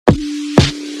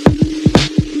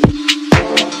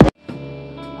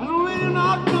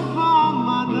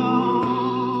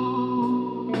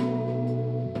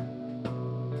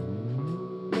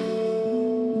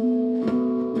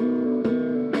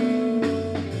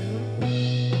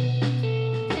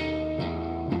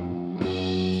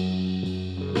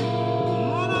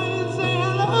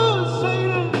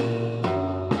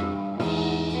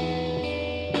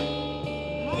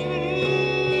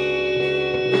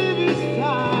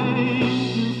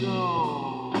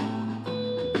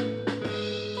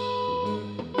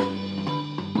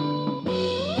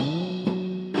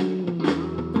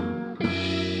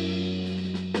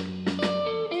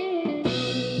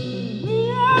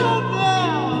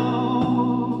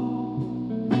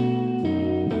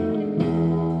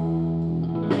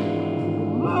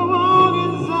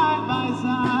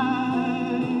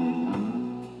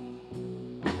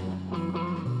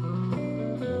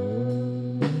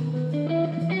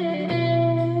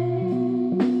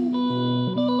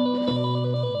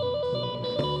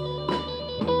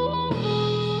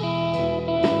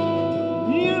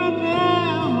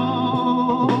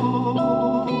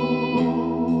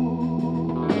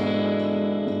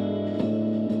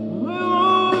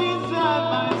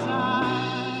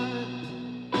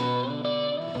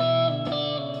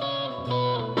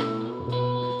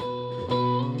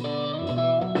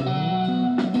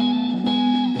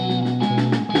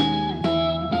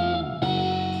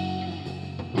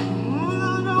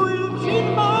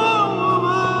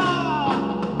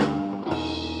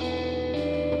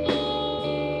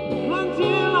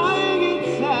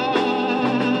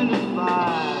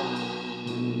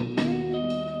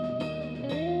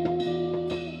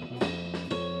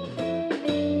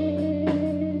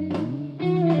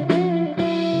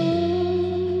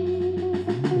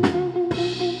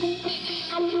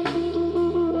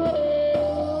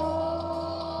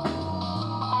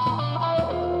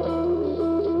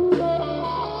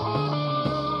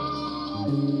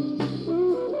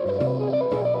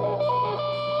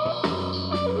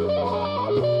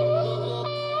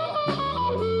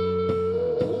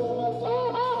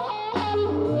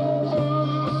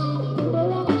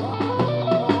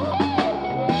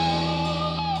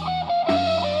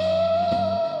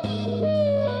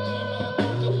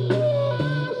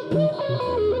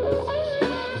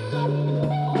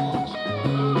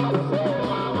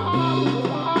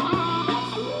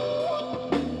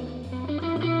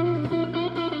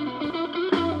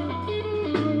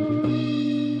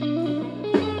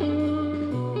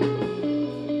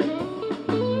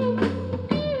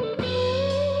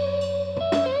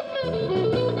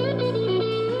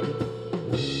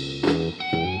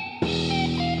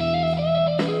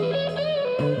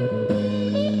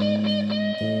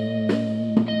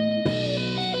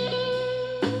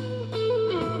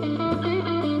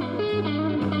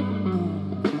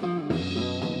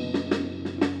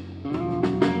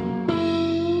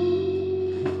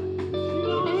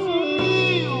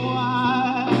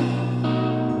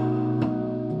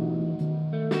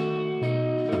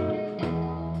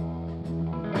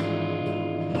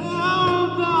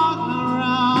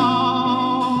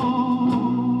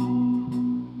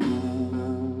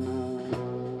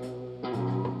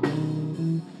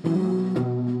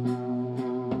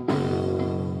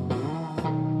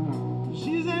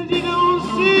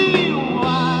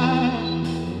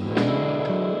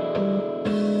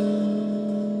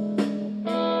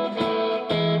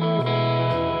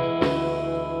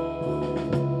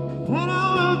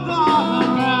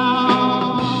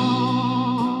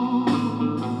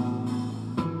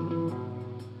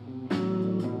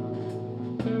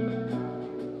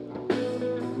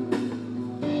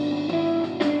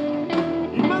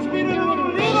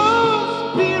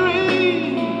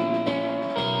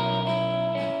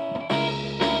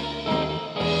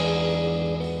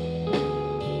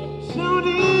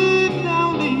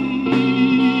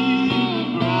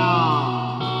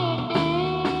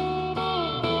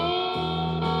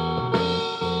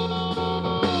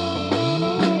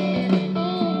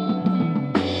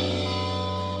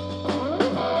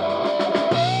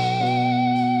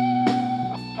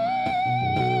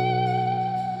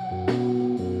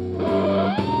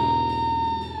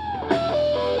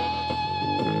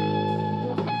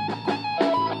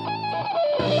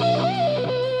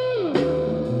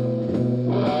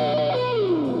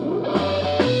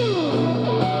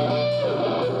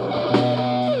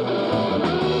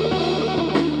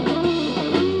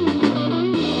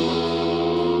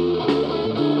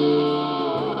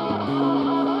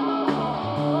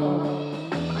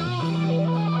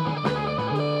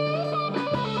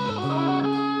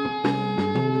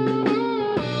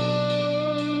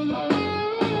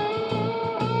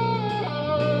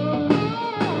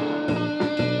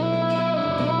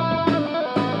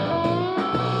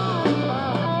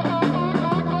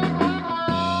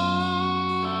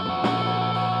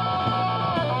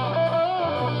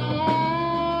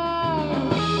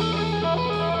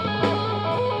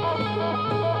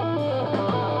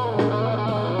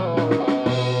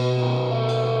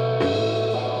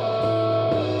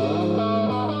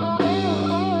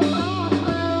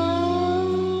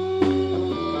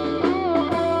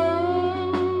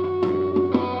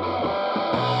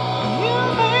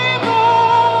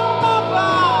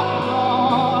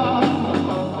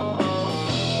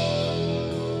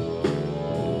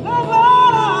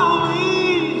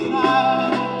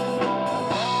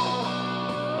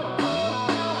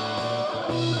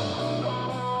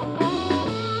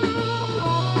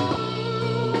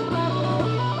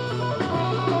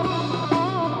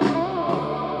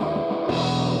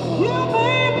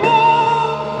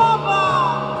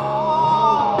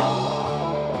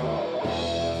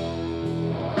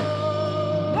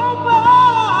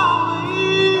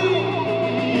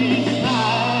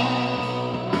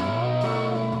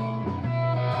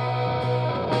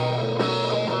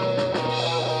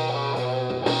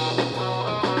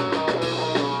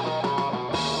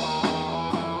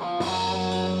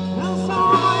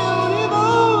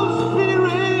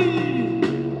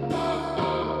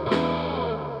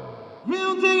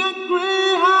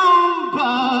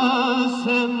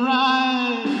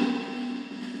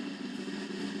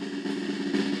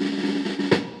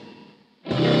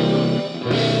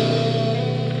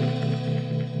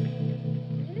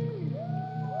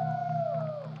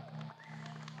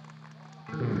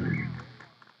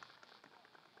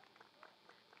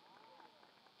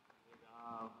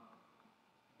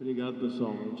Obrigado,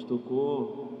 pessoal. A gente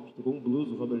tocou um blues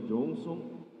do Robert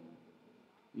Johnson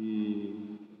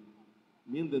e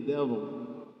Me and the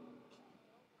Devil.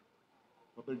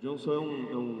 Robert Johnson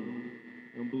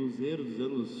é um bluseiro dos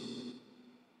anos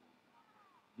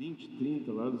 20,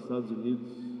 30, lá dos Estados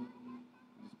Unidos,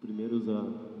 dos primeiros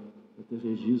a ter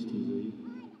registros aí.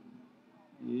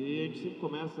 E a gente sempre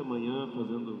começa amanhã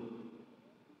fazendo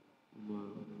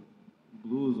um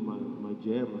blues, uma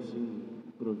jam, assim,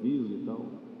 improviso e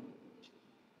tal.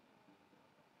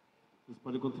 Vocês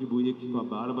podem contribuir aqui com a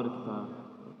Bárbara, que está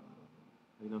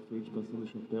aí na frente passando o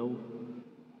chapéu.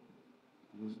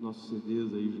 Os nossos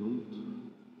CDs aí junto.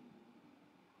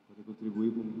 Podem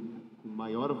contribuir com o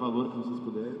maior valor que vocês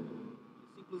puderem.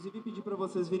 Inclusive pedir para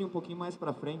vocês virem um pouquinho mais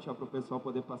para frente, para o pessoal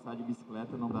poder passar de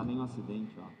bicicleta, não dá nenhum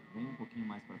acidente, ó. Vem um pouquinho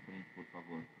mais para frente, por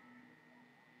favor.